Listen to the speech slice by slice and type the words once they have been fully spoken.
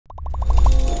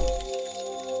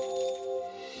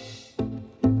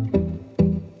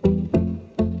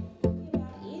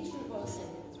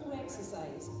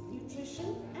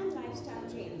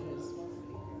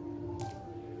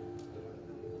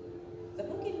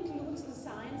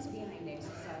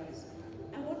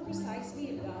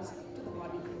precisely it does to the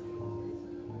body.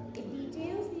 It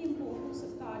details the importance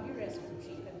of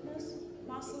cardiorespiratory fitness,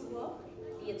 muscle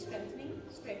work, be it strengthening,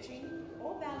 stretching,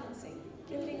 or balancing,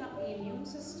 building up the immune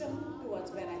system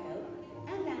towards better health,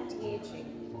 and anti-aging.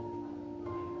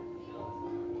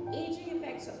 Aging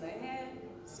effects of the hair,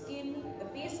 skin, the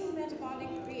basal metabolic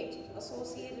rate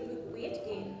associated with weight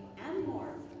gain, and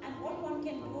more, and what one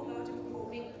can do about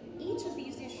improving each of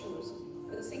these issues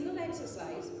with a single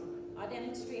exercise are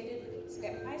demonstrated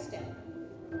step by step.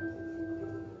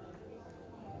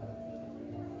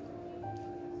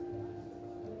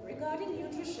 Regarding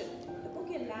nutrition, the book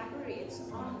elaborates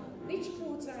on which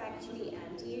foods are actually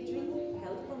anti-aging,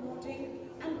 health-promoting,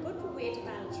 and good for weight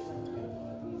management.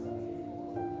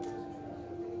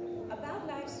 About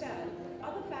lifestyle,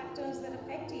 other factors that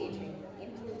affect aging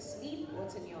include sleep,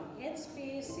 what's in your head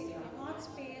space, in your heart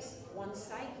space, one's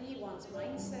psyche, one's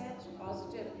mindset,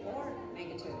 positive or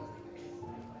negative.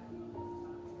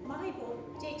 My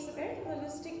book takes a very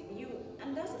holistic view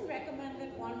and doesn't recommend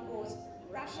that one goes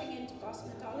rushing into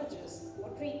cosmetologists for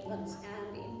treatments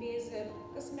and invasive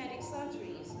cosmetic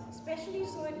surgeries, especially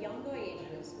so at younger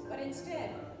ages, but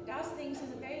instead does things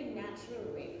in a very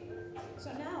natural way.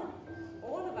 So now,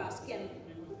 all of us can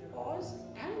pause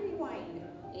and rewind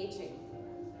aging.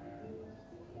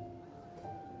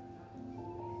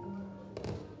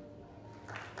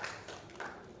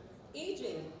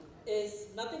 Aging is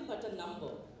nothing but a number,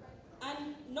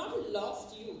 and not a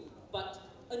lost youth, but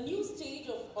a new stage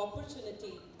of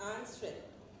opportunity and strength.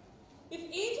 If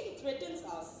aging threatens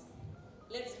us,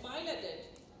 let's smile at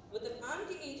it with an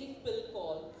anti-aging pill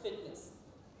called fitness.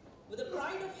 With the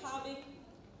pride of having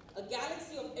a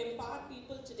galaxy of empowered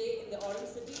people today in the Orange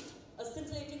City, a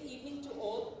scintillating evening to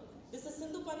all, this is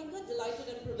Sindhu Panika, delighted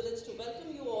and privileged to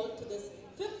welcome you all to this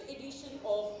 5th edition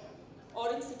of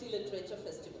Orange City Literature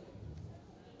Festival.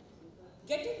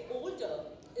 Getting older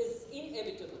is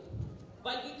inevitable.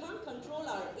 While we can't control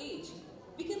our age,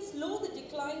 we can slow the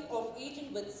decline of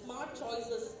aging with smart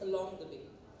choices along the way.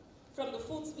 From the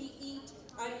foods we eat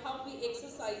and how we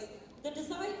exercise, the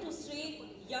desire to stay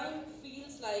young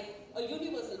feels like a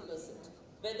universal pursuit,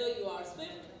 whether you are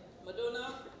Swift,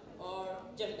 Madonna, or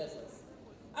Jeff Bezos.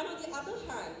 And on the other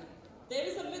hand, there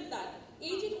is a myth that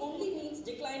aging only means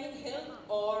declining health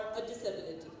or a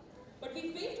disability. But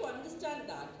we fail to understand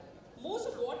that most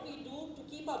of what we do to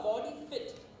keep our body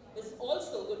fit is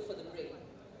also good for the brain.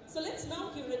 So let's now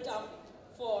gear it up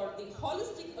for the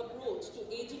holistic approach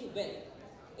to aging well,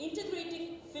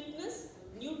 integrating fitness,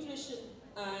 nutrition,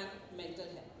 and mental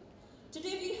health.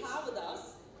 Today we have with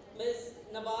us Ms.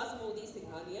 Nawaz Modi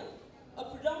Singhania, a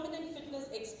predominant fitness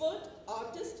expert,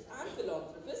 artist, and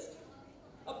philanthropist.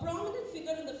 A prominent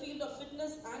figure in the field of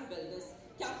fitness and wellness,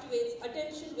 captivates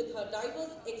attention with her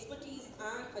diverse expertise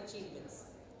and achievements.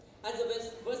 As a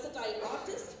versatile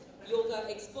artist, yoga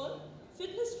expert,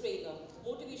 fitness trainer,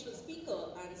 motivational speaker,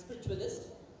 and spiritualist,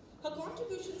 her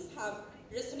contributions have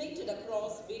resonated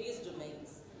across various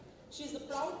domains. She is the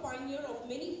proud pioneer of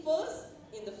many firsts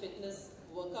in the fitness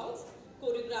workouts,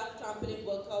 choreographed trampoline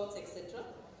workouts, etc.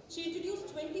 She introduced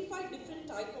 25 different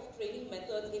types of training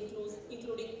methods,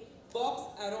 including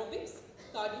box aerobics,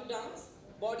 cardio dance,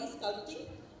 body sculpting,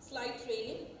 slide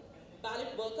training, ballet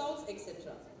workouts,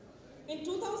 etc. In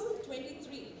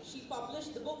 2023, she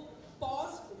published the book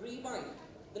Pause, Rewind,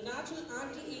 The Natural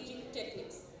Anti-Aging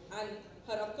Techniques, and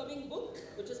her upcoming book,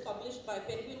 which is published by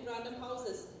Penguin Random House,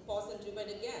 is Pause and Rewind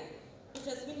Again, which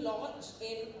has been launched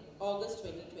in August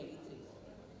 2023.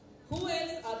 Who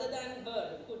else other than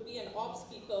her could be an ops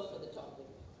speaker for the topic?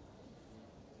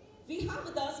 We have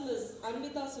with us Ms.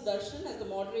 Anvita Sudarshan as the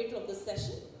moderator of this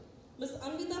session. Ms.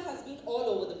 Anvita has been all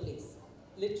over the place,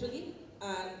 literally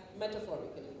and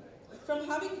metaphorically. From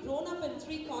having grown up in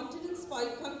 3 continents,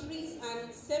 5 countries,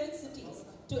 and 7 cities,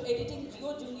 to editing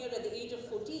Geo Junior at the age of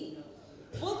 14,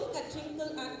 working at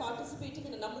Twinkle and participating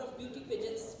in a number of beauty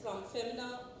pageants from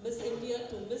Femina, Miss India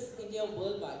to Miss India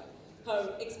Worldwide.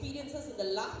 Her experiences in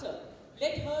the latter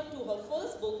led her to her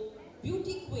first book,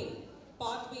 Beauty Queen,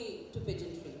 Pathway to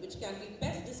Pageantry, which can be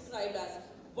best described as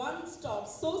one-stop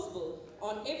source book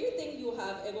on everything you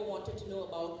have ever wanted to know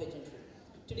about pageantry.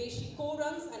 Today she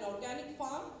co-runs an organic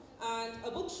farm and a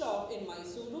bookshop in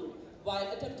Mysuru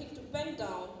while attempting to pen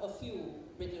down a few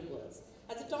written words.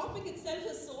 As the topic itself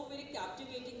is so very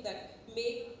captivating that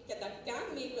can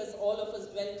make us, all of us,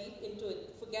 dwell deep into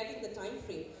it, forgetting the time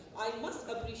frame, I must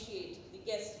appreciate the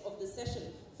guests of this session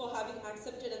for having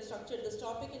accepted and structured this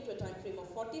topic into a time frame of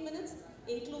 40 minutes,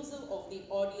 inclusive of the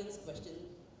audience question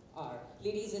hour.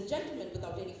 Ladies and gentlemen,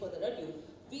 without any further ado,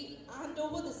 we hand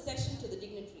over the session to the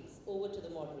dignitaries, over to the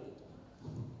moderator.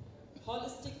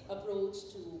 holistic approach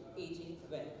to aging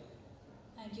well.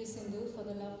 Thank you, Sindhu, for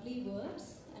the lovely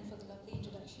words and for the lovely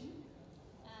introduction.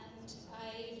 And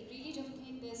I really don't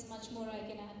think there's much more I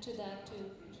can add to that to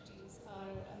introduce our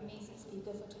amazing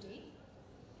speaker for today.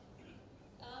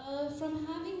 From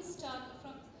having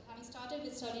started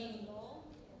with studying law,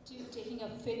 to taking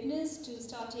up fitness, to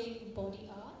starting body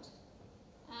art,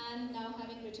 and now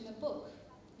having written a book,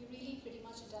 you really pretty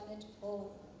much done it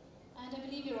all. And I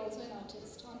believe you're also an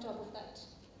artist on top of that.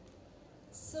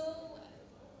 So,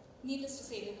 needless to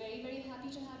say, we're very, very happy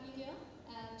to have you here,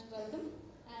 and welcome,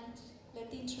 and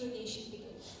let the interrogation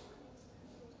begin.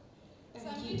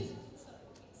 Thank you.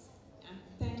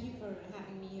 Thank you for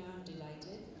having me here. I'm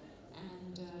delighted.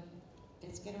 And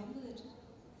let's get on with it.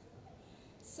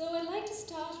 So I'd like to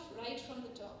start right from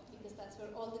the top, because that's where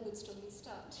all the good stories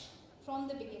start. From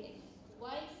the beginning.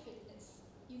 Why fitness?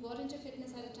 You got into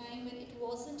fitness at a time when it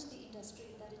wasn't the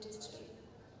industry that it is today.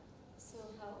 So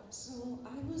how? So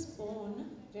I was born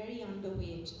very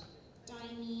underweight,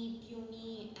 tiny,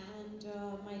 puny, and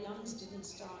my lungs didn't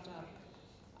start up.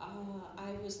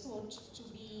 I was thought to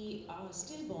be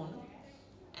stillborn,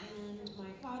 and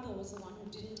my father was the one who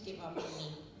didn't give up on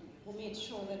me, who made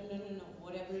sure that no,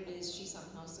 whatever it is, she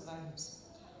somehow survives.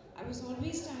 I was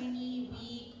always tiny,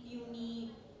 weak,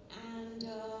 puny, and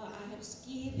I have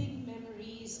scathing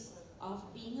memories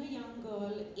of being a young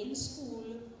girl in school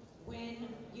when,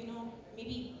 you know,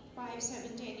 maybe 5,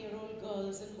 7, 10-year-old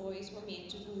girls and boys were made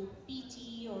to do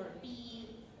PT or PE,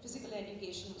 physical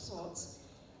education of sorts.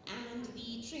 And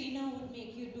the trainer would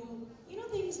make you do, you know,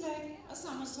 things like a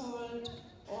somersault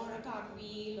or a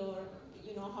cartwheel or,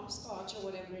 you know, hopscotch or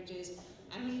whatever it is.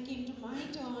 And when it came to my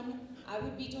turn, I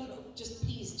would be told, oh, just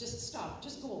please, just stop,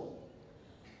 just go.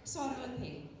 Sort of a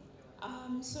thing.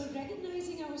 So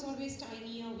recognizing I was always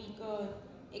tinier, weaker,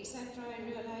 etc., I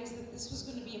realized that this was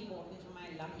going to be important for my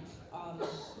life.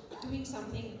 Doing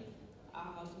something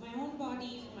for my own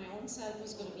body, for my own self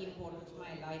was going to be important for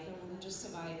my life. I wouldn't just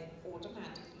survive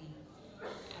automatically.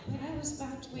 And when I was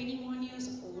about 21 years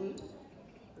old,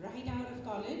 right out of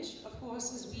college, of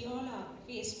course, as we all are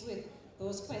faced with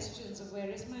those questions of where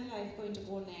is my life going to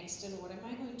go next and what am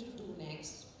I going to do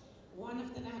next, one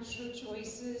of the natural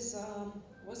choices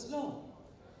was law,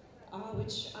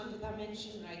 which Anvita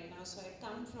mentioned right now. So I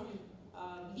come from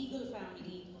a legal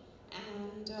family,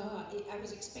 and I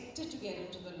was expected to get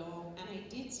into the law, and I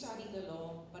did study the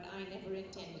law, but I never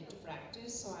intended to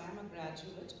practice, so I am a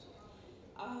graduate.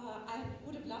 I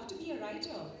would have loved to be a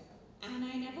writer, and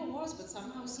I never was, but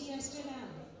somehow, see, I still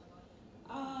am.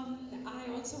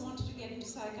 I also wanted to get into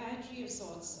psychiatry of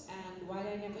sorts, and while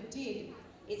I never did,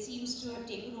 it seems to have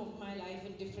taken over my life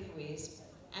in different ways.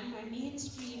 And my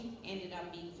mainstream ended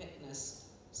up being fitness.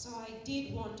 So I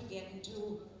did want to get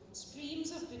into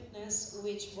streams of fitness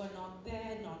which were not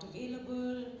there, not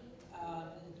available,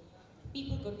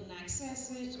 people couldn't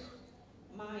access it.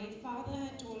 My father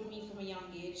had told me from a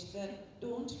young age that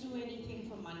don't do anything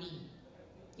for money.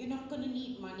 You're not going to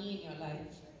need money in your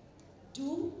life.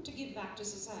 Do to give back to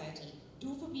society.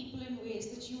 Do for people in ways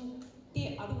that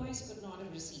they otherwise could not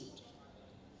have received.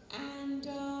 And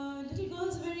little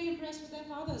girls are very impressed with their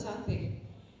fathers, aren't they?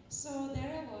 So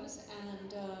there I was,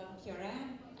 and here I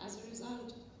am as a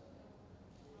result.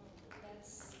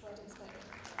 That's quite inspiring.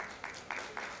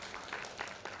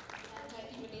 And I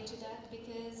can relate to that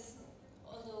because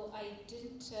although I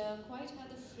didn't quite have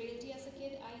the frailty as a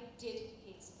kid, I did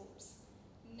hate sports.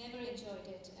 Never enjoyed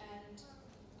it, and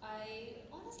I,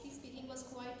 honestly speaking, was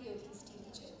quite the obese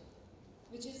teenager,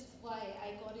 which is why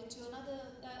I got into a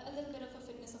little bit of a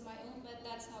fitness of my own, but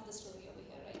that's not the story over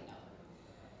here right now.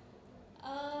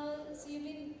 So you've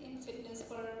been in fitness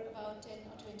for about 10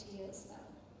 or 20 years now.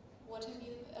 What have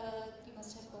you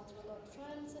must have gone through a lot of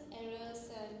trials and errors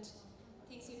and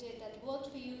things you did that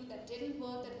worked for you, that didn't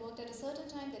work, that worked at a certain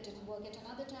time, that didn't work at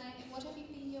another time. What have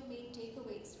been your main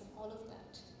takeaways from all of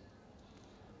that?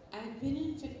 I've been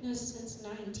in fitness since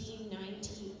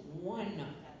 1991.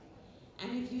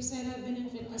 And if you said I've been in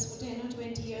fitness for 10 or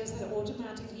 20 years, that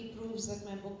automatically proves that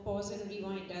my book Pause and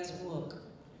Rewind does work.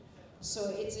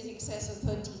 So it's in excess of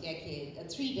 3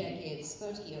 decades,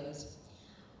 30 years.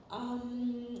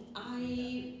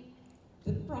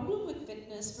 The problem with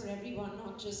fitness for everyone,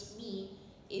 not just me,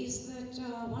 is that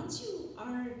once you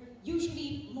are,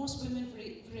 usually most women,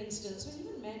 for instance, or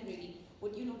even men really,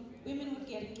 women would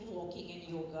get into walking and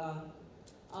yoga.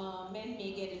 Men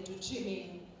may get into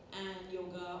gymming and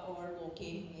yoga or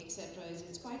walking, etc.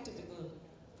 It's quite typical.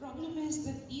 Problem is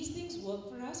that these things work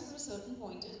for us for a certain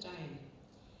point in time.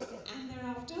 And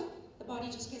thereafter, the body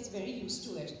just gets very used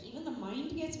to it. Even the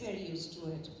mind gets very used to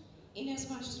it. In as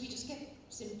much as we just get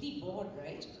simply bored,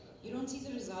 right? You don't see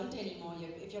the result result anymore.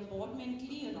 If you're bored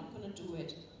mentally, you're not going to do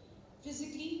it.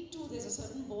 Physically, too, there's a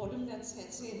certain boredom that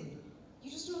sets in.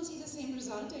 You just don't see the same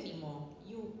result anymore.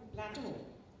 You plateau.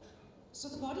 So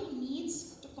the body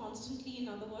needs to constantly, in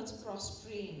other words,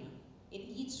 cross-train.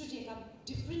 It needs to take up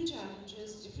different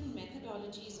challenges, different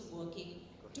methodologies of working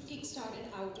to kickstart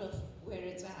it out of where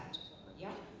it's at.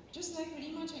 Yeah? Just like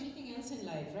pretty much anything else in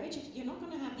life, right? You're not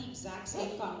going to have the exact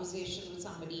same conversation with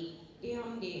somebody day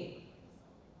on day.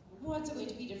 Words are going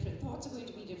to be different, thoughts are going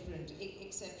to be different,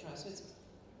 etc. So it's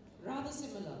rather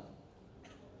similar.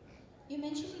 You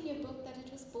mentioned in your book that it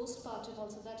was postpartum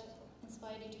also that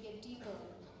inspired you to get deeper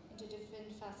into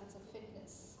different facets of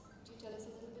fitness. Do you tell us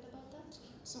a little bit about that?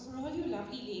 So for all you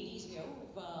lovely ladies here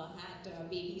who've had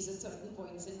babies at certain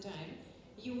points in time,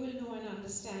 you will know and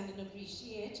understand and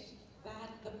appreciate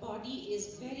that the body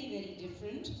is very, very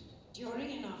different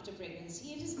during and after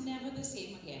pregnancy. It is never the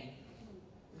same again,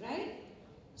 right?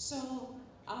 So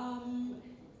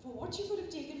for what you could have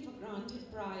taken for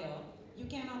granted prior, you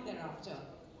cannot thereafter.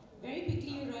 Very quickly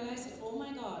you realize that, oh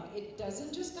my God, it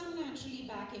doesn't just come naturally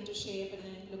back into shape and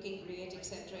then looking great,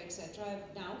 etc., etc.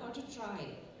 I've now got to try.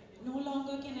 No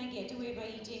longer can I get away by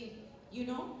eating, you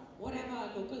know, whatever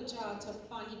local charts of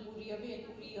pani puri or bhel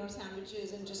puri or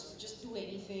sandwiches and just do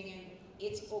anything and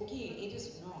it's okay. It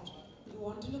is not. You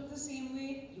want to look the same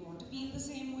way, you want to feel the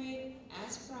same way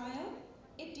as prior,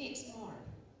 it takes more.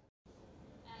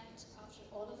 And after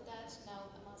all of that, now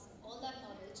amassing all that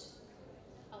knowledge,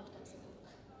 out comes a book.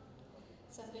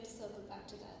 So I'm going to circle back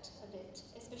to that a bit,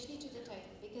 especially to the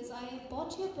title, because I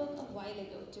bought your book a while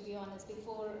ago, to be honest,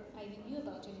 before I even knew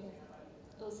about your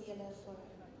OCLF or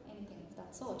anything of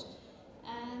that sort.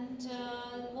 And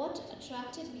what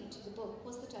attracted me to the book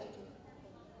was the title.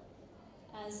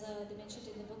 As they mentioned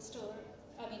in the bookstore,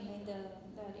 in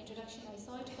the introduction, I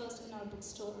saw it first in our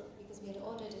bookstore because we had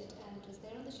ordered it and it was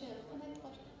there on the shelf and I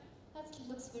thought, that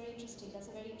looks very interesting, that's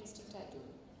a very interesting title.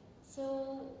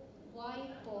 So why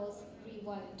pause,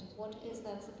 rewind? What is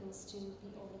that supposed to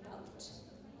be all about?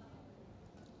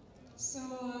 So,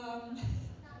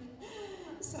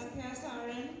 Satya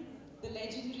Saran, the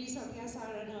legendary Satya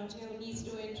Saran out here who needs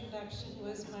no introduction,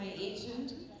 was my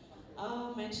agent.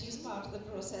 And she's part of the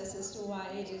process as to why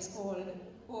it is called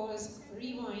Pause,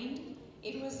 Rewind.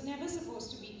 It was never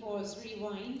supposed to be Pause,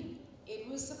 Rewind. It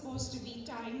was supposed to be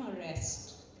Time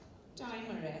Arrest. Time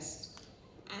Arrest.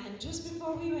 And just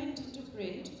before we went into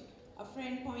print, a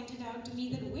friend pointed out to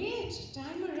me that, wait,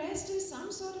 Time Arrest is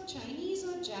some sort of Chinese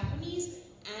or Japanese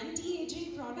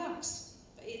anti-aging products.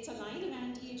 It's a line of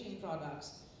anti-aging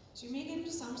products. So you may get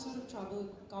into some sort of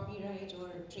trouble, copyright or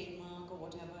trademark or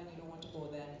whatever, and you don't want to go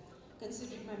there.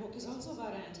 Considering my book is also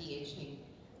about anti-aging.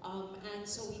 And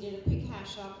so we did a quick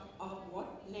hash up of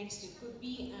what next it could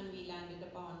be, and we landed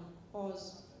upon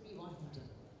Pause, Rewind.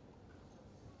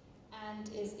 And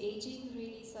is aging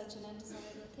really such an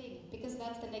undesirable thing? Because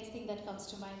that's the next thing that comes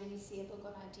to mind when you see a book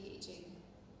on anti-aging.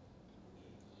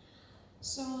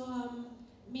 So,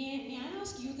 may I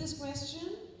ask you this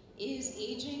question? Is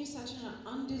aging such an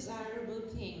undesirable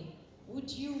thing?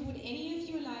 Would any of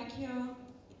you like here,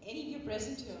 any of you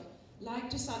present here,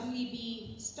 like to suddenly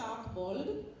be stark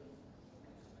bald?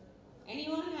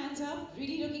 Anyone? Hands up.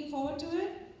 Really looking forward to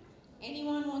it?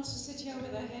 Anyone wants to sit here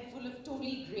with a head full of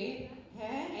totally grey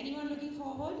hair? Anyone looking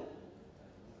forward?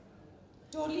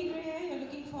 Totally grey hair? You're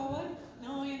looking forward?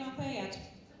 No, you're not there yet.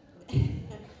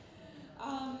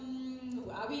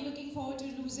 Are we looking forward to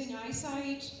losing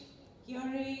eyesight,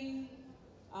 hearing,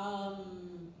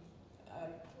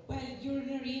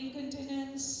 urinary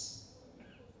incontinence,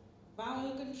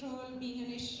 bowel control being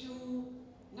an issue?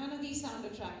 None of these sound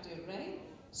attractive, right?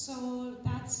 So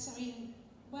that's,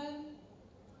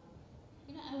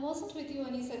 I wasn't with you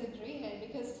when you said the grey hair,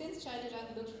 because since childhood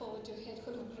I've looked forward to a head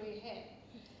full of grey hair.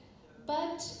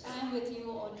 But I'm with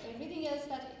you on everything else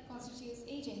that constitutes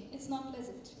aging. It's not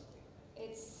pleasant.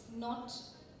 It's not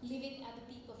living at the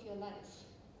peak of your life.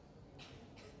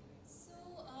 So,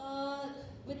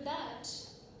 with that,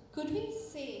 could we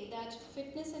say that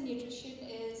fitness and nutrition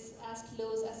is as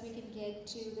close as we can get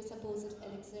to the supposed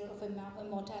elixir of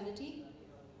immortality?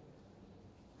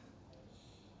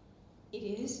 it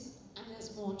is, and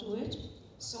there's more to it.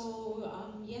 So,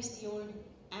 yes, the old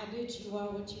adage, you are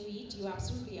what you eat, you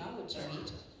absolutely are what you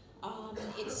eat.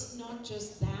 It's not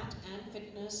just that, and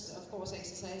fitness, of course,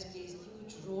 exercise plays a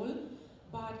huge role,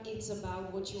 but it's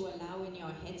about what you allow in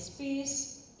your head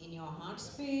space, in your heart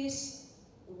space,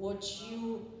 what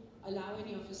you allow in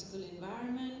your physical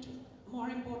environment, more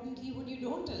importantly, what you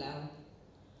don't allow.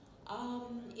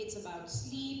 It's about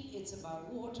sleep, it's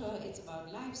about water, it's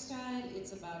about lifestyle,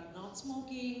 it's about not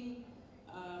smoking,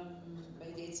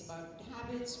 it's about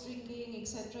habits, drinking,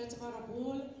 etc. It's about a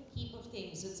whole heap of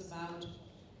things. It's about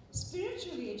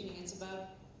spiritual aging, it's about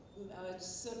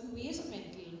certain ways of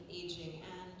mental aging,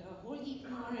 and a whole heap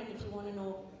more. And if you want to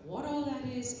know what all that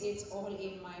is, it's all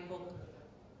in my book.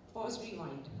 Pause,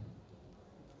 rewind.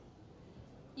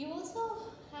 You also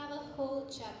have a whole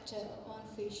chapter on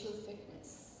facial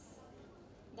fitness.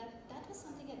 That was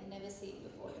something I'd never seen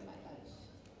before in my life.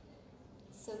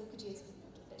 So could you explain a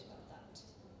little bit about that?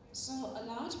 So a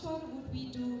large part of what we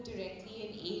do directly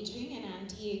in aging and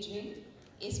anti-aging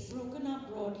is broken up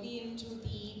broadly into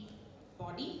the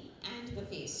body and the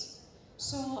face.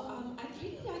 So I'd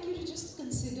really like you to just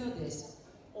consider this.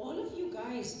 All of you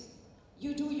guys,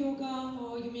 you do yoga,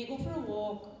 or you may go for a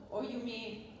walk, or you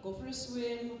may go for a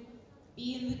swim,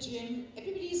 be in the gym.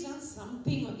 Everybody's done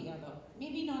something or the other.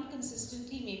 Maybe not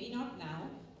consistently, maybe not now,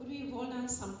 but we've all done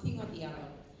something or the other.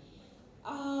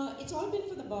 It's all been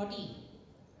for the body.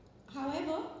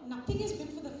 However, nothing has been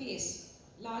for the face,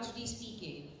 largely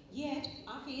speaking. Yet,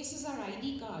 our face is our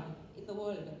ID card in the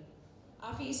world.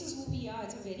 Our face is who we are,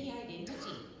 it's a very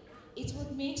identity. It's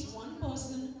what makes one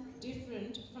person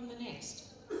different from the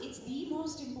next. It's the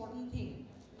most important thing,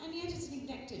 and yet it's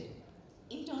neglected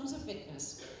in terms of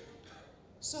fitness.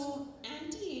 So,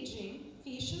 anti-aging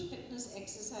facial fitness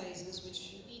exercises,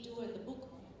 which we do in the book,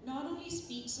 not only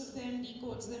speaks of them,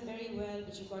 decodes them very well,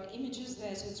 but you've got images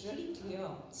there, so it's really clear,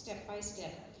 step by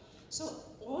step. So,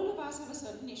 all of us have a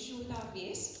certain issue with our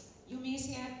face. You may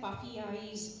say I have puffy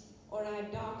eyes, or I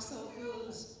have dark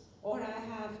circles, or I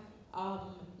have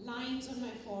lines on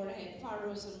my forehead,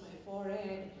 furrows on my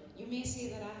forehead. You may say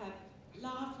that I have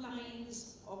laugh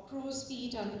lines or crow's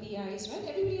feet under the eyes, right?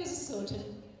 Everybody has a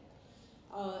certain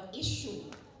issue,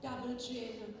 double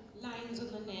chin, lines on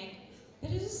the neck.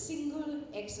 There is a single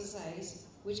exercise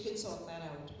which can sort that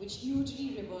out, which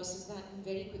hugely reverses that and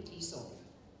very quickly so.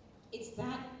 It's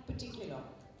that particular,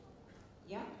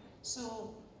 yeah?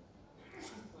 So,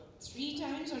 3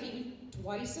 times or even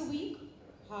twice a week,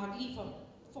 hardly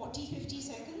for 40-50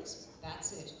 seconds,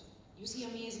 that's it. You see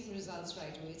amazing results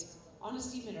right away. It's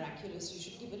honestly miraculous. You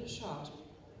should give it a shot.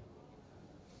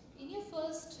 In your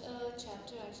first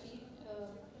chapter, actually,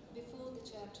 before the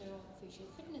chapter on facial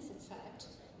fitness, in fact,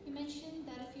 you mentioned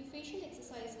that a few facial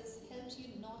exercises helped you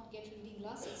not get reading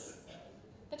glasses.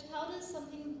 But how does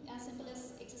something as simple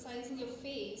as exercising your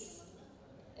face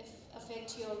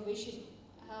affect your vision?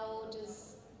 How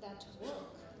does that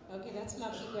work? Okay, that's a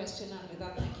lovely question,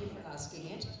 Anvita. Thank you for asking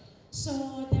it.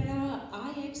 So there are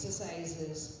eye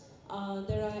exercises.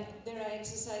 There are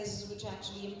exercises which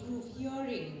actually improve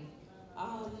hearing,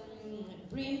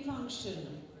 brain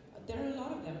function. There are a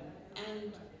lot of them,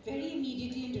 and very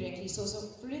immediately and directly. So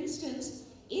for instance,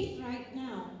 if right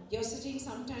now you're sitting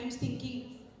sometimes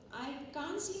thinking, I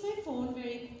can't see my phone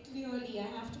very clearly, I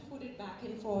have to put it back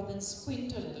and forth and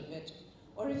squint a little bit.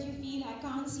 Or if you feel I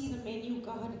can't see the menu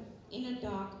card in a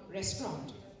dark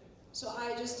restaurant, so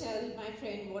I just tell my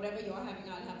friend, whatever you're having,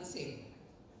 I'll have the same.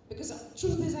 Because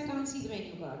truth is, I can't see the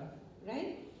menu card,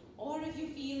 right? Or if you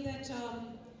feel that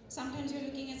sometimes you're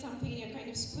looking at something and you're kind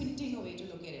of squinting away to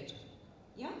look at it.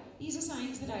 Yeah? These are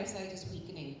signs that eyesight is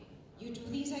weakening. You do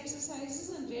these exercises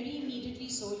and very immediately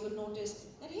so you'll notice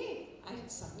that, hey, I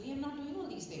suddenly am not doing all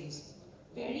these things.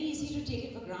 Very easy to take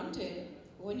it for granted.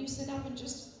 When you sit up and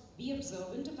just be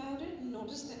observant about it and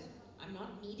notice that I'm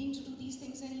not needing to do these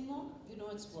things anymore, you know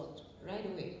it's worked right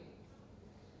away.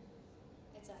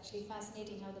 It's actually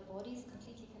fascinating how the body is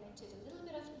completely connected. A little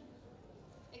bit of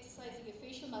exercising your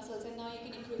facial muscles and now you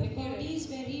can improve your hearing. The body is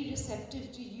very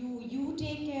receptive to you. You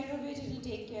take care of it, it'll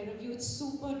take care of you. It's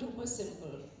super duper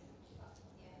simple.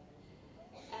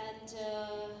 Yeah. And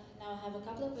now I have a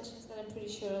couple of questions that I'm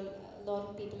pretty sure a lot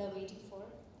of people are waiting for.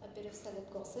 A bit of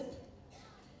celeb gossip.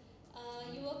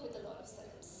 You work with a lot of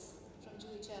celebs, from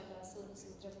Juhi Chawla, Sonu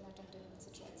Sood, Ravina Tandon,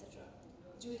 etc., etc.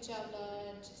 Juhi Chawla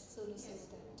and Sonu Sood.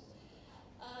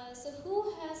 So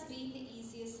who has been the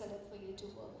easiest celeb for you to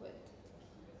work with?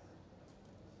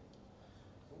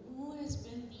 Who has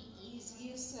been the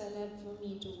easiest celeb for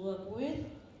me to work with?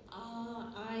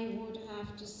 I would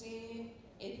have to say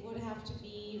it would have to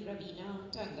be Ravina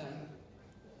Tandon,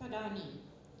 Padani.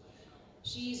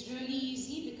 She's really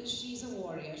easy because she's a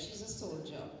warrior, she's a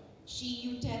soldier.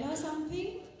 You tell her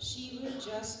something, she will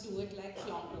just do it like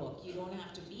clockwork. You don't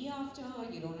have to be after her,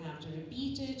 you don't have to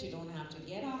repeat it, you don't have to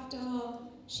get after her.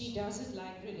 She does it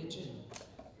like religion.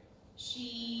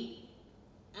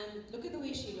 And look at the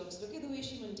way she looks, look at the way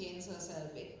she maintains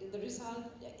herself. The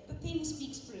result, the thing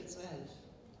speaks for itself.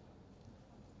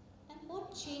 And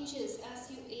what changes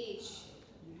as you age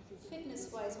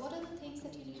fitness-wise, what are the things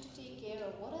that you need to take care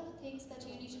of? What are the things that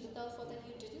you need to look out for that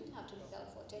you didn't have to look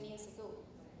out for 10 years ago?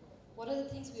 What are the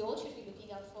things we all should be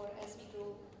looking out for as we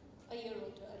grow a year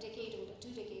older, a decade older,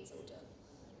 2 decades older?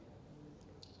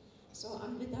 So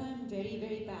Anvita, I'm very,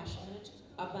 very passionate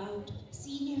about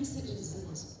senior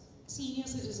citizens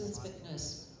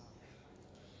fitness.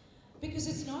 Because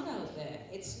it's not out there,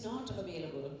 it's not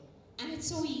available, and it's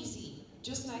so easy,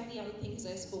 just like the other things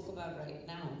I spoke about right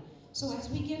now. So as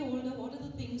we get older, what are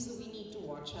the things that we need to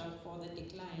watch out for that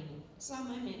decline?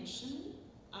 Some I mentioned: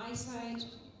 eyesight,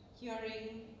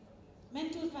 hearing,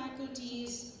 mental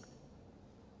faculties,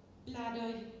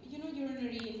 bladder,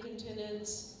 urinary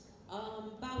incontinence,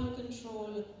 bowel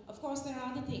control. Of course, there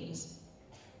are other things.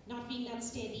 Not being that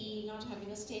steady, not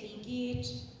having a steady gait,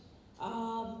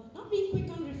 not being quick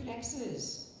on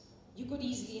reflexes. You could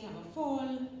easily have a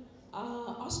fall.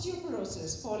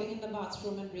 Osteoporosis, falling in the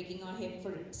bathroom and breaking our hip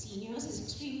for seniors is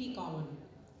extremely common.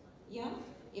 Yeah?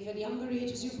 If at younger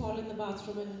ages you fall in the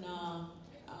bathroom and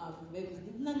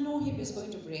no hip is going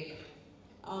to break.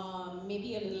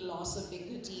 Maybe a little loss of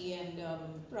dignity and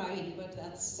pride, but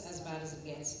that's as bad as it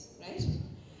gets, right?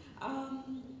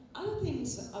 Other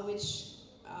things which,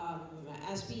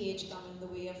 as we age, come in the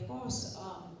way, of course,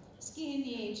 skin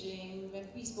aging, when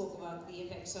we spoke about the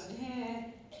effects on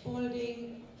hair,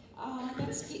 balding,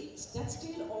 that's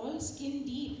still all skin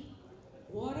deep.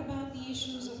 What about the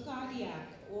issues of cardiac?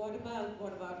 What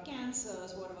about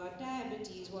cancers? What about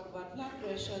diabetes? What about blood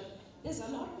pressure? There's a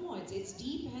lot more. It's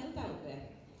deep health out there.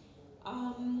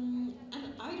 And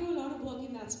I do a lot of work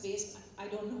in that space. I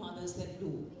don't know others that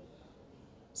do.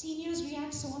 Seniors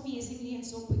react so amazingly and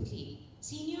so quickly.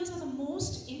 Seniors are the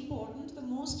most important, the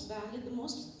most valid, the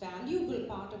most valuable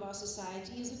part of our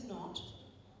society, is it not?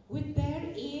 With their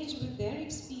age, with their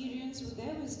experience, with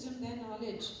their wisdom, their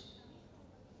knowledge,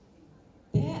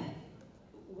 their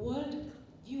world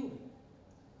view.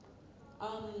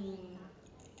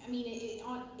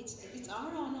 It's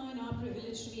our honor and our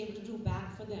privilege to be able to do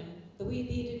back for them the way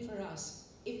they did for us,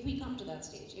 if we come to that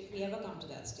stage, if we ever come to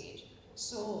that stage.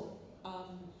 So,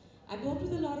 I've worked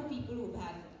with a lot of people who've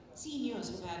had seniors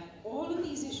who've had all of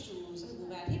these issues, and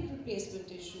who've had hip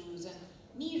replacement issues and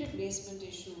knee replacement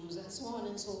issues and so on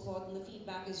and so forth, and the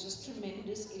feedback is just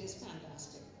tremendous. It is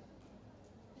fantastic.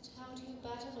 But how do you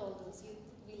battle all those?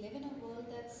 We live in a world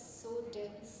that's so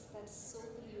dense, that's so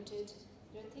polluted.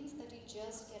 There are things that you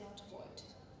just cannot avoid.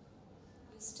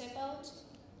 You step out,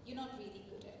 you're not really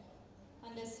good at it,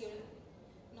 unless you're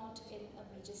not in a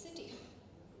major city.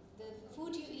 The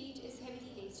food you eat is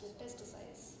heavily laced with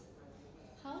pesticides.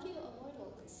 How do you avoid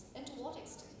all this, and to what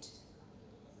extent?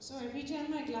 So every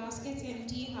time my glass gets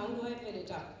empty, how do I fill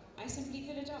it up? I simply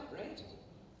fill it up, right?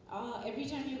 Every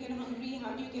time you get hungry,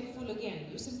 how do you get full again?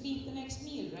 You simply eat the next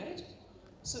meal, right?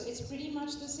 So it's pretty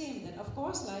much the same. That of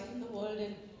course, life in the world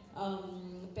and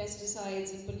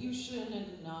pesticides and pollution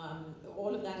and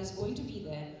all of that is going to be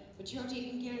there. But you're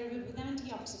taking care of it with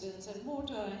antioxidants and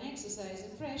water and exercise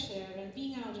and fresh air and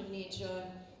being out in nature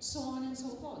and so on and so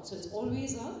forth. So it's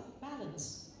always a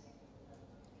balance.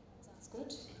 Sounds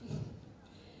good.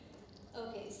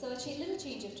 Okay, so a little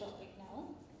change of topic now.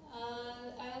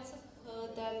 I also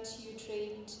heard that you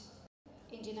trained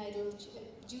Indian Idol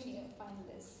Junior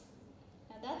finalists.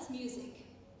 Now that's music.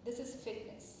 This is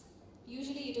fitness.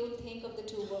 Usually you don't think of the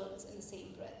two worlds in the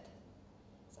same breath.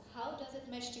 So how does it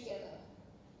mesh together?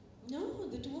 No,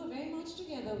 the two are very much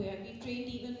together. We've trained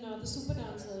even the super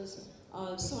dancers.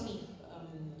 Sony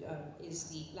is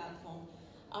the platform.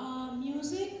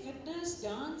 Music, fitness,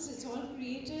 dance, it's all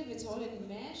creative, it's all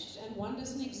enmeshed, and one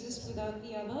doesn't exist without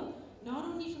the other. Not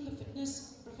only from the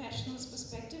fitness professional's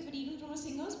perspective, but even from a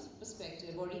singer's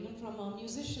perspective, or even from a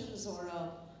musician's or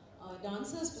a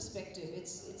dancer's perspective.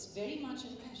 It's very much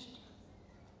enmeshed.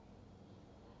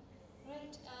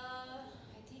 Right,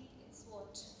 I think it's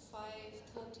what,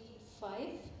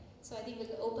 5:35? So I think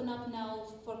we'll open up now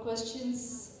for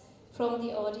questions from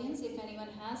the audience. If anyone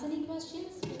has any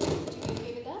questions, would you be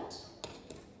okay with that?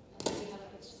 I think we have a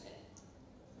question there.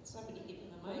 Somebody give him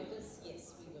the mic.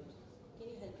 Yes, we would. Can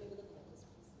you help me with the questions,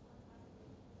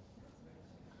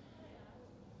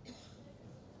 please?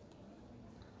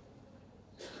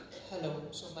 Hello,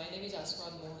 so my name is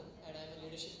Aswad Mohan and I'm a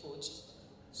leadership coach.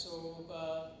 So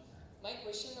my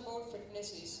question about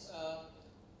fitness is,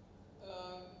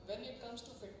 when it comes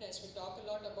to fitness, we talk a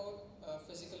lot about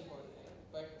physical body, right?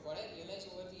 But what I realized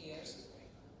over the years,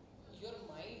 your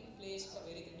mind plays a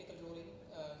very critical role in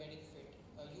getting fit,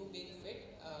 you being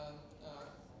fit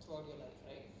throughout your life,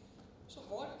 right? So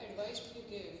what advice would you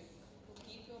give to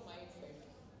keep your mind fit?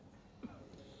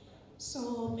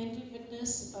 So mental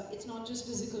fitness, it's not just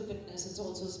physical fitness, it's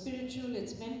also spiritual,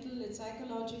 it's mental, it's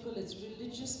psychological, it's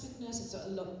religious fitness, it's a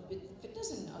lot,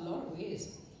 fitness in a lot of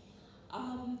ways.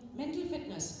 Mental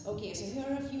fitness, okay, so here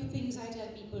are a few things I tell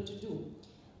people to do.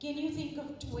 Can you think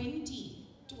of 20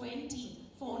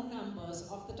 phone numbers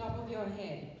off the top of your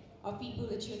head of people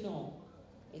that you know?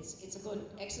 It's a good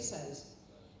exercise.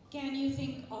 Can you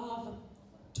think of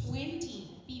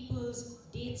 20 people's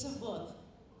dates of birth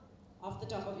off the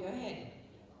top of your head?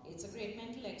 It's a great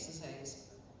mental exercise.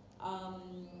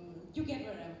 You get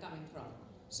where I'm coming from.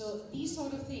 So these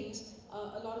sort of things,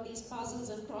 a lot of these puzzles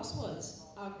and crosswords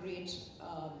are great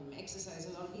exercise.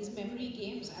 A lot of these memory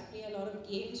games, I play a lot of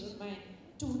games with my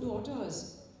 2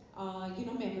 daughters. You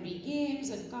know, memory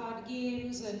games and card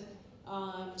games and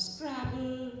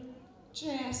Scrabble,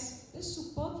 chess. They're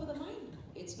superb for the mind.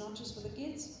 It's not just for the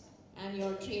kids. And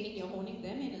you're training, you're honing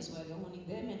them in as well. You're honing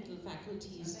their mental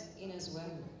faculties in as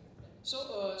well. So,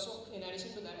 in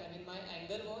addition to that, I mean, my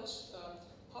angle was,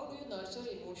 how do you nurture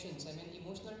emotions? I mean,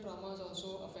 emotional traumas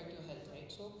also affect your health,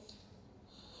 right? So,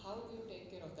 how do you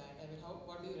take care of that? I mean,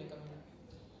 what do you recommend?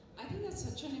 I think that's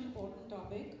such an important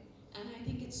topic, and I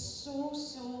think it's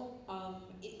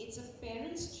it's a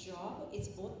parent's job, it's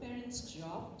both parents'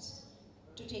 jobs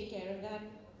to take care of that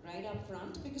right up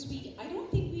front, because I don't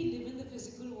think we live in the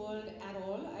physical world at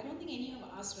all. I don't think any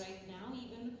of us right now,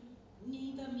 even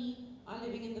neither me, are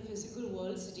living in the physical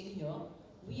world sitting here.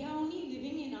 We are only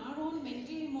living in our own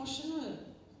mental, emotional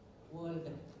world.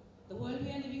 The world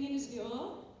we are living in is here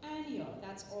and here,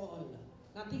 that's all.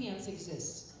 Nothing else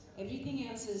exists. Everything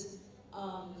else is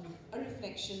a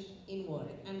reflection inward,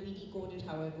 and we decode it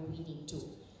however we need to.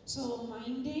 So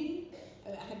minding,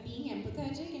 being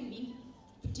empathetic and being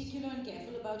particular and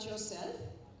careful about yourself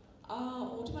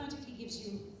automatically gives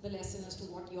you the lesson as to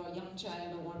what your young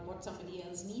child or what somebody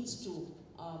else needs to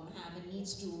have and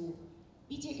needs to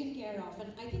be taken care of.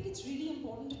 And I think it's really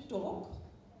important to talk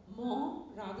more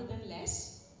rather than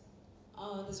less.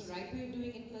 There's a right way of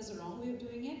doing it and there's a wrong way of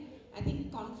doing it. I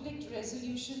think conflict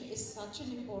resolution is such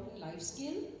an important life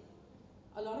skill.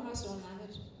 A lot of us don't have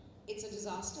it. It's a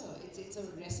disaster. It's a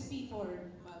recipe for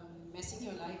messing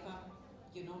your life up,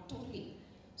 you know, totally.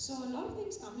 So a lot of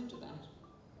things come into that.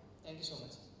 Thank you so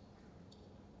much.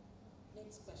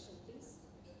 Next question, please.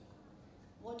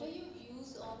 What are your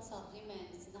views on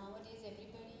supplements? Nowadays,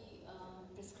 everybody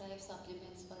prescribes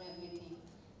supplements for everything.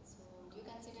 So, do you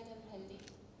consider them healthy?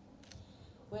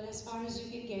 Well, as far as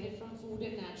you can get it from food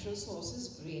and natural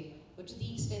sources, great. But to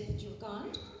the extent that you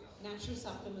can't, natural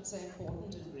supplements are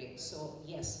important and great. So,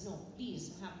 yes, no,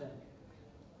 please have them.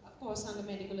 Of course, under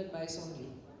medical advice only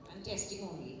and testing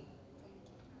only.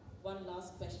 One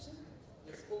last question.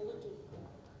 Yes, over to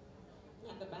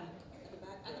At the back. at the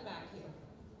back. At the back here.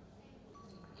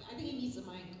 I think he needs a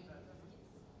mic.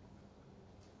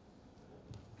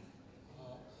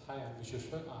 Hi, I'm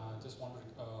Vishweshwar. Just wondered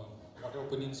what are your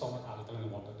opinions on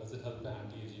alkaline water? Does it help the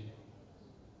anti-aging?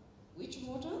 Which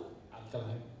water?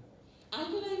 Alkaline.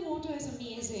 Alkaline water is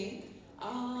amazing.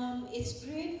 It's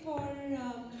great for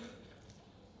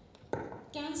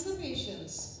cancer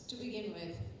patients to begin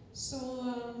with. So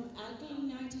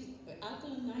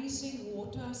alkalinizing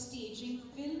water staging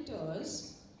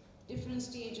filters, different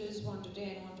stages, 1 to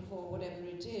 10, 1 to 4, whatever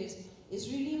it is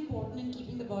really important in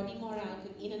keeping the body more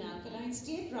in an alkaline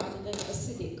state rather than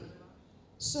acidic.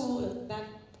 So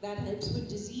that helps with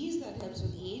disease, that helps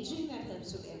with aging, that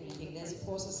helps with everything. There's of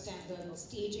course a standard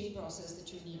staging process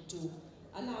that you need to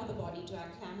allow the body to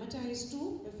acclimatize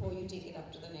to before you take it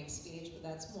up to the next stage, but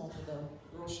that's more for the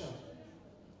brochure.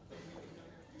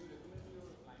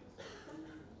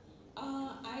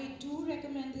 I do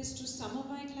recommend this to some of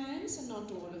my clients and not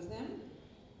to all of them.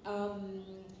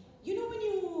 You know,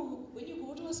 when you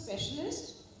go to a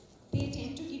specialist, they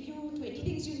tend to give you 20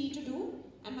 things you need to do,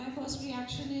 and my first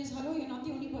reaction is, hello, you're not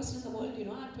the only person in the world, you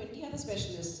know, I have 20 other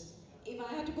specialists. If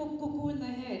I had to go cuckoo in the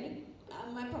head,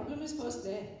 my problem is first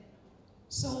there.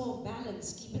 So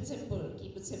balance, keep it simple,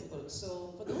 keep it simple.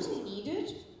 So for those who need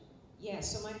it,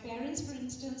 yes. So my parents, for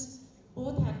instance,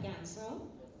 both had cancer.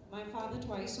 My father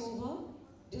twice over,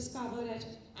 discovered at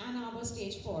Ann Arbor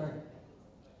stage 4.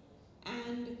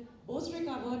 And both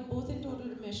recovered, both in total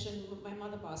remission. My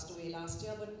mother passed away last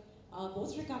year, but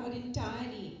both recovered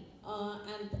entirely.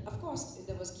 And of course,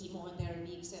 there was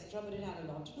chemotherapy, etc., but it had a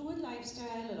lot to do with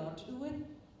lifestyle, a lot to do with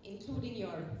including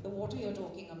the water you're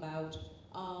talking about,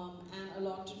 and a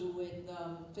lot to do with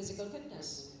physical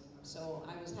fitness. So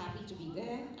I was happy to be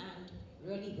there and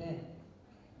really there.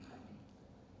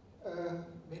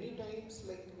 Many times,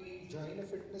 like, we join a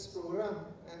fitness program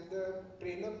and the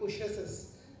trainer pushes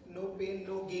us, no pain,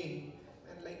 no gain.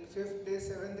 And and like 5th day,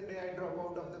 7th day I drop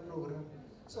out of the program.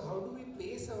 So how do we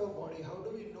pace our body? How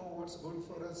do we know what's good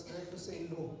for us, where to say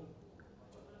no?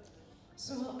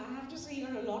 So I have to say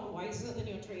you're a lot wiser than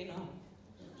your trainer.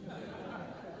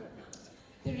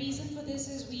 The reason for this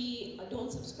is we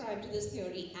don't subscribe to this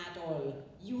theory at all.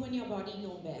 You and your body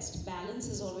know best. Balance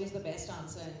is always the best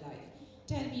answer in life.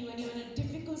 Tell me, when you're in a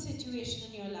difficult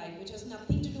situation in your life, which has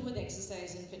nothing to do with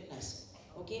exercise and fitness,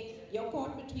 okay? You're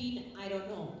caught between, I don't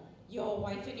know, your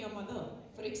wife and your mother,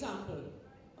 for example,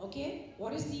 okay?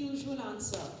 What is the usual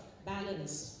answer?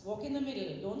 Balance. Walk in the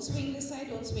middle. Don't swing this side,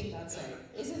 don't swing that side,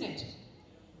 isn't it?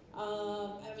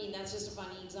 I mean, that's just a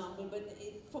funny example, but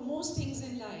for most things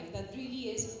in life, that really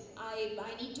is, I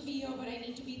need to be here, but I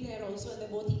need to be there also, and they're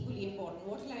both equally important.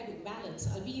 What will I do? Balance.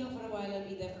 I'll be here for a while, I'll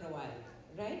be there for a while,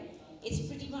 right? It's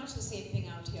pretty much the same thing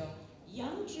out here.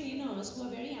 Young trainers who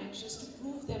are very anxious to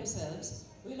prove themselves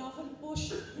will often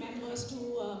push members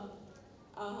to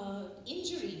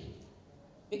injury,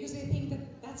 because they think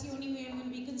that that's the only way I'm going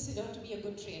to be considered to be a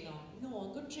good trainer.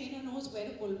 No, a good trainer knows where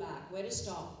to pull back, where to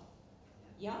stop.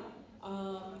 Yeah,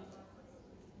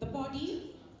 the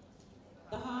body,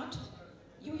 the heart.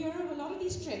 You hear of a lot of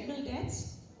these treadmill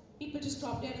deaths. People just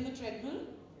drop dead in the treadmill.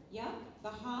 Yeah, the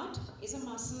heart is a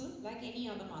muscle like any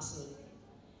other muscle.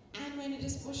 And when it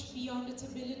is pushed beyond its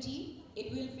ability,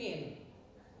 it will fail.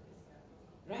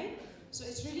 Right? So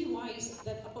it's really wise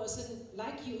that a person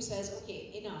like you says,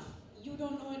 okay, enough. You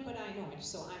don't know it, but I know it,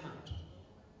 so I'm out.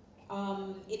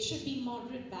 It should be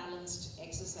moderate, balanced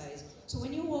exercise. So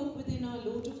when you work within a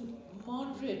low to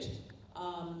moderate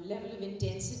level of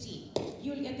intensity,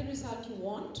 you'll get the result you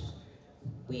want.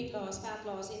 Weight loss, fat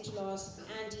loss, inch loss,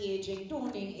 anti-aging,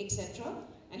 toning, etc.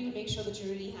 And you'll make sure that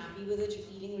you're really happy with it, you're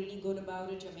feeling really good about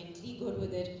it, you're mentally good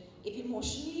with it. If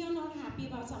emotionally you're not happy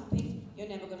about something, you're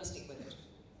never going to stick with it.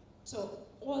 So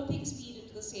all things feed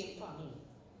into the same funnel.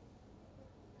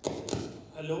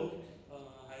 Hello,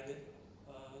 hi there.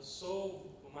 So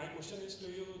my question is to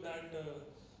you that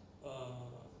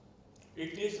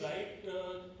it is right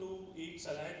to eat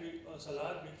salad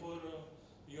before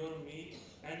your meal,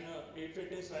 and if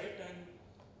it is right, and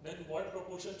then what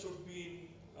proportion should be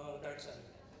in that salad?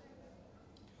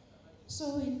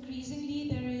 So increasingly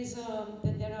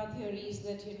there are theories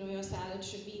that your salad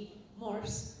should be more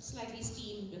slightly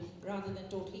steamed rather than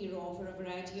totally raw for a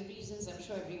variety of reasons. I'm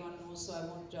sure everyone knows, so I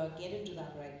won't get into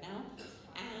that right now.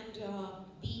 And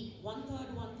the one-third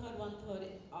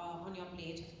on your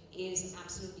plate is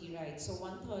absolutely right. So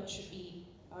one-third should be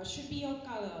your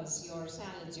colors, your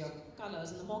salads, your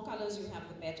colors, and the more colors you have,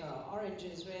 the better.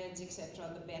 Oranges, reds,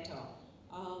 etc., the better.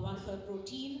 One-third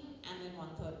protein, and then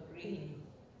one-third grain.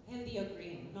 Healthier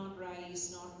grain, not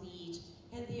rice, not wheat.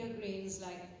 Healthier grains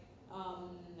like,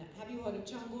 have you heard of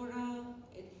changora?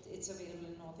 It's available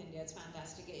in North India, it's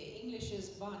fantastic. English is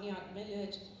barnyard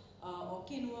millet, or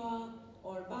quinoa,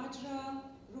 or bajra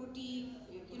roti,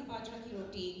 bajra ki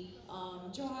roti,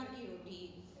 jowar ki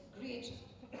roti,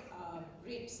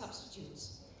 great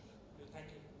substitutes. Thank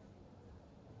you.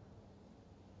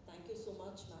 Thank you so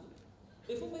much, ma'am.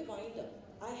 Before we wind up,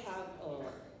 I have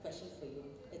a question for you.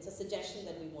 It's a suggestion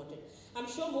that we wanted. I'm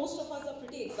sure most of us are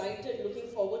pretty excited, looking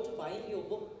forward to buying your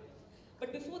book.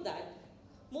 But before that,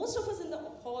 most of us in the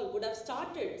hall would have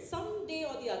started some day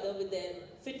or the other with their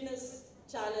fitness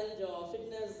challenge or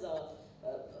fitness,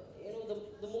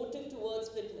 the motive towards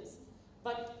fitness.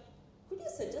 But could you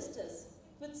suggest us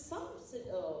with some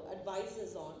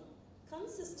advices on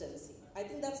consistency? I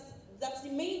think that's the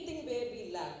main thing where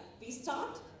we lag. We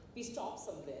start, we stop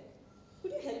somewhere.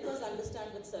 Could you help us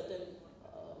understand with certain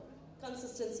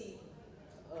consistency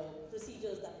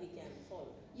procedures that we can follow?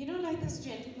 Like this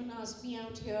gentleman asked me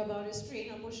out here about his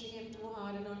trainer pushing him too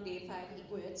hard, and on day 5 he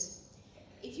quits.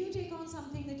 If you take on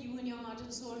something that you in your heart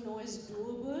and soul know is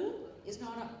doable, is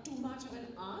not too much of an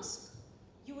ask,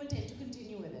 you will tend to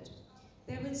continue with it.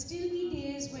 There will still be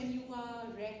days when you are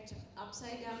wrecked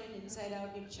upside down and inside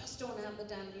out, you just don't have the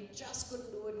time, you just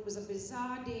couldn't do it, it was a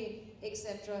bizarre day,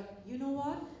 etc. You know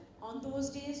what? On those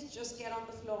days, just get on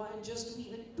the floor and just do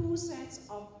even 2 sets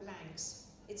of planks.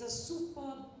 It's a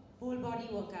superb whole body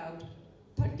workout,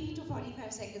 30 to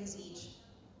 45 seconds each.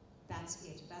 That's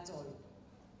it, that's all.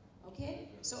 Okay?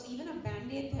 So even a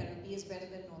band-aid therapy is better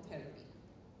than no therapy.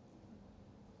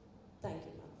 Thank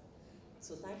you, ma'am.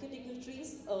 So thank you,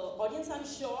 dignitaries. Audience, I'm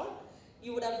sure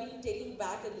you would have been taking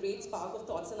back a great spark of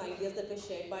thoughts and ideas that were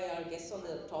shared by our guests on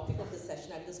the topic of this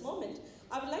session at this moment.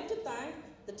 I would like to thank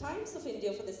the Times of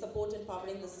India for their support in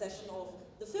powering this session of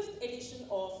the 5th edition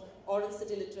of Orange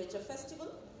City Literature Festival.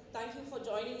 Thank you for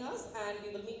joining us, and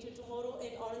we will meet you tomorrow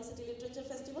in Orange City Literature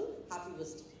Festival. Happy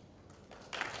visiting.